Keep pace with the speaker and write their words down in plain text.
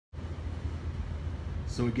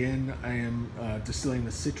So again, I am distilling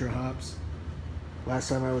the Citra hops. Last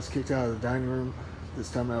time I was kicked out of the dining room.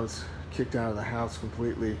 This time I was kicked out of the house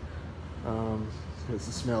completely because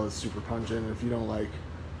the smell is super pungent. If you don't like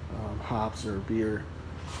hops or beer,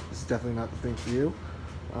 it's definitely not the thing for you.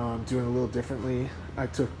 Doing a little differently.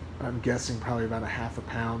 I'm guessing probably about a half a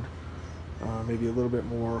pound, maybe a little bit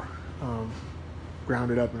more,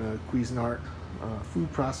 ground it up in a Cuisinart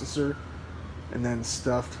food processor, and then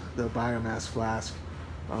stuffed the biomass flask.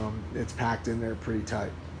 It's packed in there pretty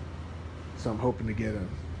tight. So I'm hoping to get a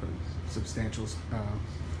substantial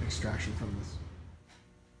extraction from this.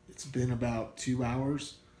 It's been about 2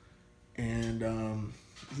 hours, and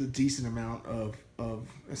there's a decent amount of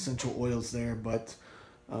essential oils there, but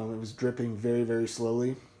it was dripping very, very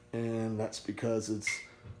slowly, and that's because it's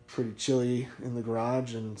pretty chilly in the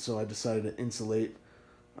garage, and so I decided to insulate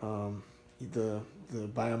the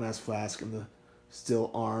biomass flask and the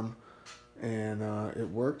still arm, and it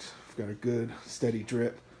worked. I've got a good steady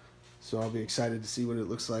drip, so I'll be excited to see what it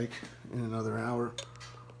looks like in another hour.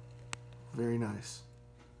 Very nice.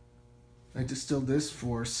 I distilled this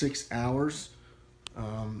for 6 hours.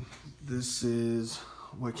 This is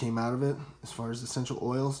what came out of it as far as essential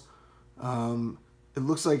oils. It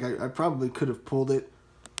looks like I probably could have pulled it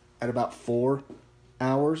at about 4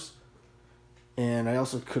 hours, and I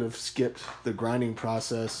also could have skipped the grinding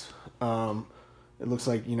process. It looks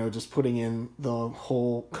like, just putting in the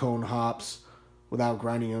whole cone hops without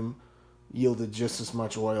grinding them yielded just as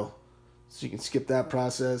much oil. So you can skip that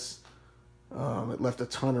process. It left a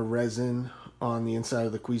ton of resin on the inside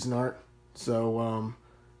of the Cuisinart. So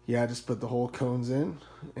yeah, I just put the whole cones in,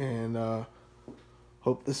 and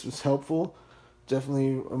hope this was helpful.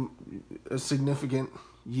 Definitely a significant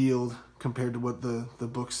yield compared to what the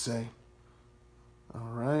books say.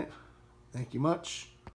 All right, thank you much.